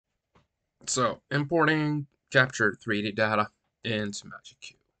So, importing captured 3D data into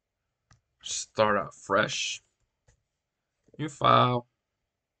MagicQ. Start out fresh, new file.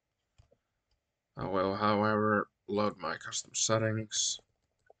 I will, however, load my custom settings.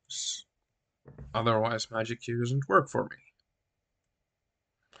 Otherwise, MagicQ doesn't work for me.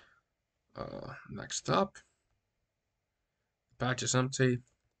 Next up, patch is empty.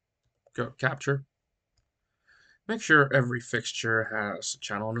 Go capture. Make sure every fixture has a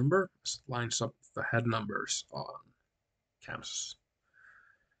channel number as it lines up with the head numbers on canvas.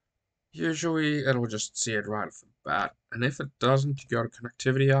 Usually it'll just see it right off the bat, and if it doesn't, you go to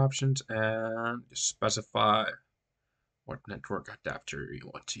connectivity options and you specify what network adapter you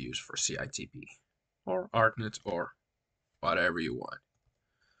want to use for CITP or ArtNet or whatever you want.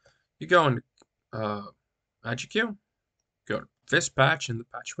 You go into MagicQ, go to this patch in the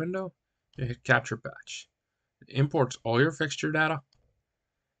patch window, you hit capture patch. It imports all your fixture data,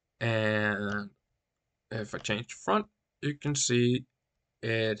 and if I change the front, you can see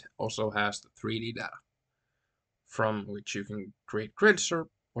it also has the 3D data from which you can create grids or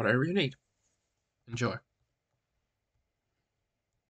whatever you need. Enjoy.